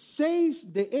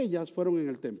 6 de ellas fueron en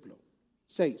el templo.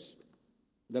 6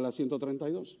 de las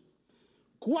 132.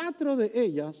 4 de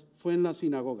ellas fue en la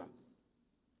sinagoga.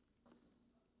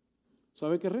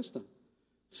 ¿Sabe qué resta?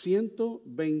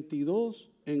 122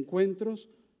 encuentros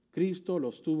Cristo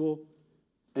los tuvo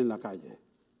en la calle,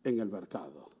 en el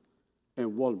mercado,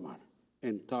 en Walmart,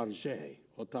 en Target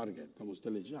o Target, como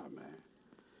usted le llame.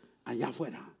 Allá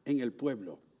afuera, en el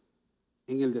pueblo,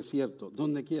 en el desierto,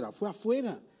 donde quiera. Fue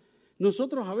afuera.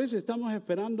 Nosotros a veces estamos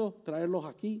esperando traerlos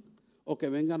aquí o que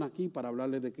vengan aquí para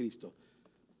hablarles de Cristo.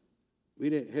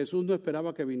 Mire, Jesús no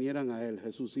esperaba que vinieran a Él,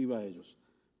 Jesús iba a ellos.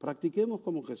 Practiquemos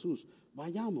como Jesús,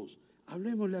 vayamos,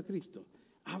 hablemosle a Cristo,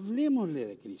 hablemosle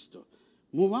de Cristo,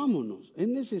 movámonos. Es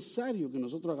necesario que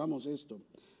nosotros hagamos esto.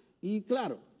 Y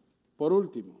claro, por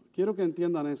último, quiero que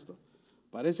entiendan esto.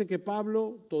 Parece que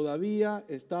Pablo todavía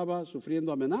estaba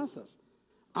sufriendo amenazas.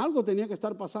 Algo tenía que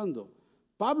estar pasando.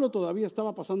 Pablo todavía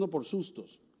estaba pasando por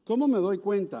sustos. ¿Cómo me doy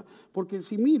cuenta? Porque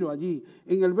si miro allí,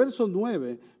 en el verso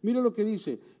 9, miro lo que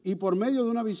dice. Y por medio de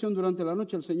una visión durante la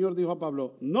noche, el Señor dijo a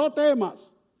Pablo, no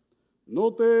temas,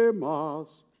 no temas.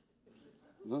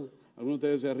 ¿No? Algunos de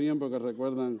ustedes se ríen porque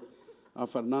recuerdan a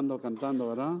Fernando cantando,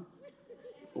 ¿verdad?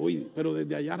 Uy, pero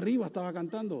desde allá arriba estaba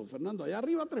cantando, Fernando, allá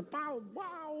arriba trepado,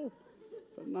 wow,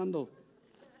 Fernando.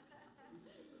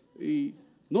 Y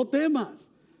no temas.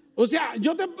 O sea,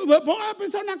 yo te pongo a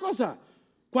pensar una cosa.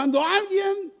 Cuando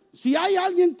si hay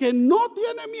alguien que no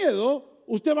tiene miedo,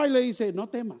 usted va y le dice, no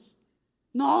temas.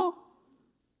 No.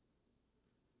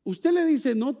 Usted le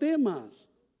dice, no temas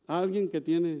a alguien que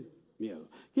tiene miedo.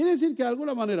 Quiere decir que de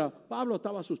alguna manera Pablo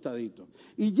estaba asustadito.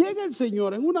 Y llega el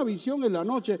Señor en una visión en la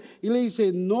noche y le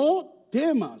dice, no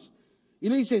temas. Y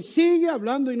le dice, sigue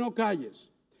hablando y no calles.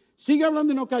 Sigue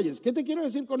hablando y no calles. ¿Qué te quiero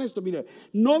decir con esto? Mire,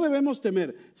 no debemos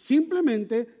temer.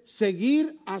 Simplemente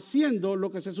seguir haciendo lo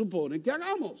que se supone que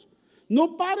hagamos.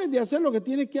 No pares de hacer lo que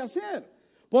tienes que hacer.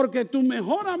 Porque tu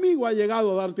mejor amigo ha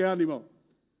llegado a darte ánimo.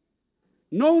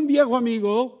 No un viejo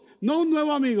amigo, no un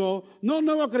nuevo amigo, no un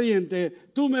nuevo creyente.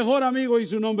 Tu mejor amigo y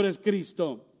su nombre es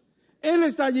Cristo. Él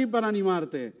está allí para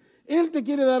animarte. Él te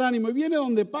quiere dar ánimo. Y viene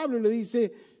donde Pablo le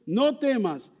dice, no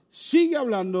temas, sigue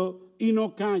hablando y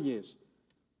no calles.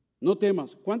 No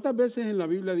temas. ¿Cuántas veces en la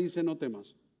Biblia dice no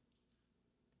temas?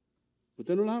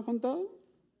 ¿Usted no las ha contado?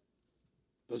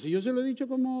 Pues si yo se lo he dicho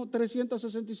como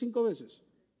 365 veces.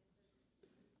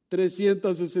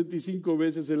 365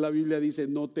 veces en la Biblia dice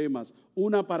no temas.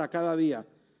 Una para cada día.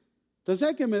 Entonces,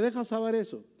 ¿sabe qué me deja saber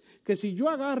eso? Que si yo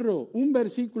agarro un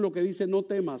versículo que dice no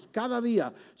temas, cada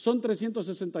día son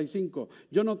 365.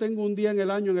 Yo no tengo un día en el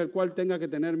año en el cual tenga que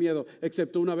tener miedo,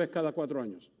 excepto una vez cada 4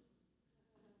 años.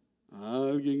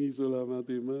 Alguien hizo la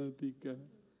matemática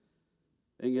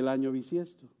en el año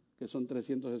bisiesto, que son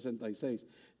 366.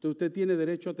 Entonces usted tiene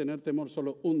derecho a tener temor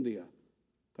solo un día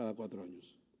cada 4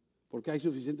 años. Porque hay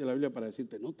suficiente en la Biblia para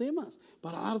decirte, no temas,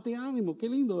 para darte ánimo. Qué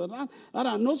lindo, ¿verdad?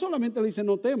 Ahora, no solamente le dice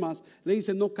no temas, le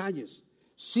dice no calles.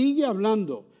 Sigue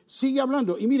hablando, Sigue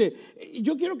hablando. Y mire,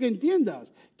 yo quiero que entiendas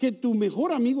que tu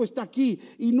mejor amigo está aquí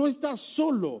y no está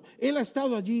solo. Él ha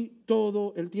estado allí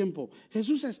todo el tiempo.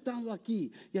 Jesús ha estado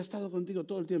aquí y ha estado contigo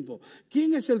todo el tiempo.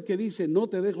 ¿Quién es el que dice no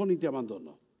te dejo ni te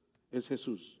abandono? Es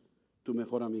Jesús, tu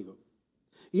mejor amigo.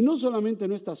 Y no solamente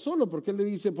no está solo, porque Él le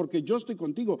dice, porque yo estoy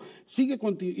contigo.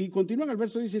 Y continúa en el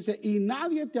verso, dice, y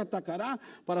nadie te atacará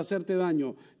para hacerte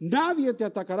daño. Nadie te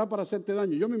atacará para hacerte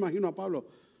daño. Yo me imagino a Pablo,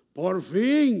 por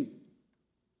fin,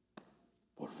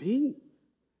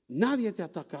 nadie te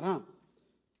atacará.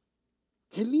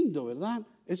 Qué lindo, ¿verdad?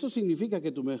 Eso significa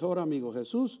que tu mejor amigo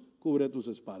Jesús cubre tus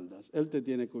espaldas. Él te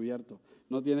tiene cubierto,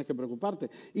 no tienes que preocuparte.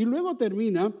 Y luego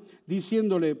termina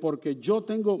diciéndole, porque yo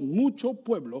tengo mucho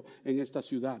pueblo en esta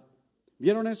ciudad.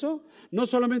 ¿Vieron eso? No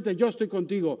solamente yo estoy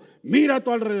contigo, mira a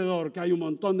tu alrededor que hay un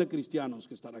montón de cristianos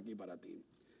que están aquí para ti.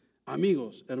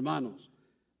 Amigos, hermanos,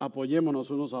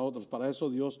 apoyémonos unos a otros. Para eso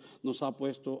Dios nos ha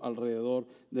puesto alrededor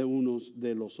de unos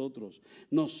de los otros.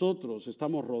 Nosotros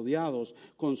estamos rodeados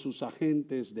con sus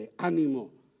agentes de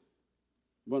ánimo.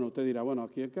 Bueno, usted dirá, bueno,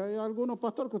 aquí es que hay algunos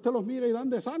pastores que usted los mira y dan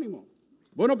desánimo.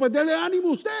 Bueno, pues déle ánimo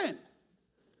usted.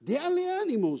 Déle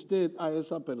ánimo usted a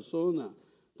esa persona.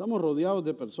 Estamos rodeados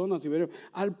de personas y veremos.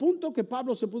 Al punto que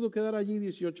Pablo se pudo quedar allí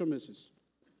 18 meses.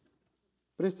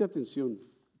 Preste atención.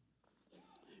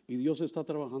 Y Dios está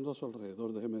trabajando a su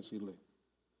alrededor, déjeme decirle.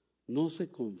 No se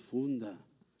confunda.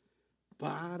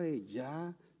 Pare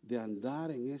ya de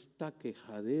andar en esta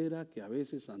quejadera que a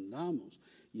veces andamos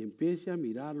y empiece a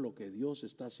mirar lo que Dios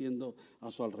está haciendo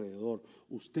a su alrededor.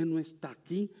 Usted no está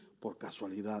aquí por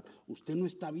casualidad. Usted no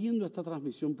está viendo esta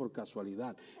transmisión por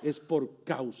casualidad. Es por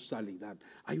causalidad.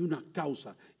 Hay una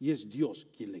causa y es Dios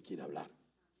quien le quiere hablar.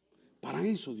 Para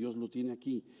eso Dios lo tiene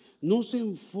aquí. No se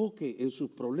enfoque en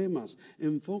sus problemas,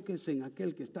 enfóquese en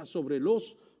aquel que está sobre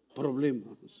los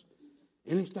problemas.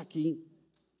 Él está aquí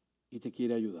y te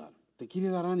quiere ayudar, te quiere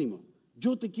dar ánimo.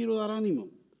 Yo te quiero dar ánimo.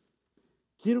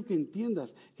 Quiero que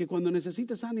entiendas que cuando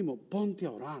necesites ánimo, ponte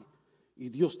a orar y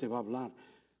Dios te va a hablar.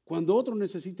 Cuando otro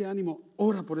necesite ánimo,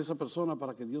 ora por esa persona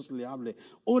para que Dios le hable.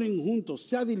 Oren juntos,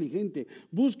 sea diligente,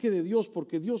 busque de Dios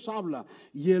porque Dios habla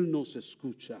y Él nos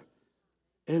escucha.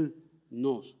 Él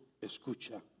nos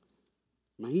escucha.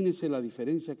 Imagínense la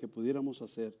diferencia que pudiéramos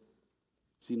hacer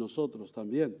si nosotros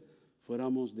también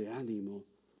fuéramos de ánimo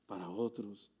para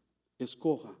otros.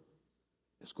 Escoja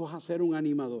ser un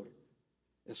animador.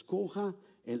 Escoja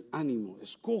el ánimo,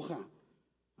 escoja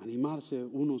animarse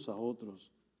unos a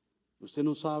otros. Usted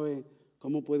no sabe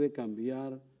cómo puede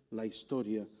cambiar la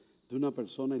historia de una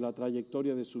persona y la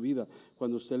trayectoria de su vida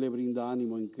cuando usted le brinda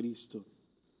ánimo en Cristo.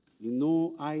 Y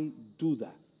no hay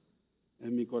duda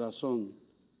en mi corazón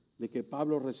de que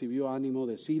Pablo recibió ánimo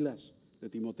de Silas, de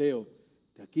Timoteo,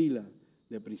 de Aquila,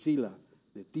 de Priscila,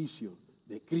 de Ticio,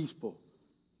 de Crispo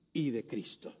y de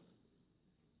Cristo.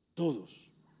 Todos.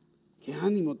 Qué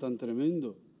ánimo tan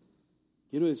tremendo.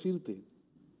 Quiero decirte,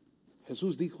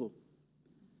 Jesús dijo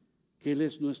que Él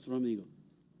es nuestro amigo.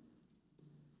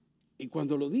 Y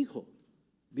cuando lo dijo,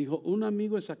 un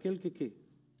amigo es aquel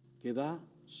que da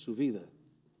su vida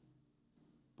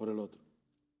por el otro.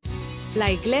 La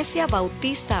Iglesia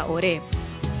Bautista Oreb,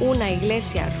 una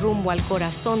iglesia rumbo al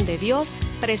corazón de Dios,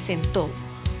 presentó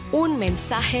un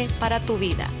mensaje para tu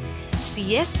vida.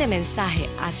 Si este mensaje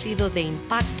ha sido de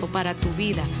impacto para tu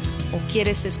vida o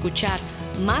quieres escuchar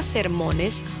más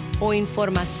sermones o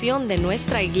información de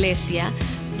nuestra iglesia,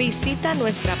 visita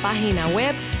nuestra página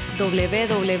web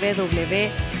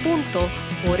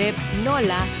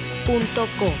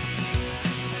www.orebnola.com.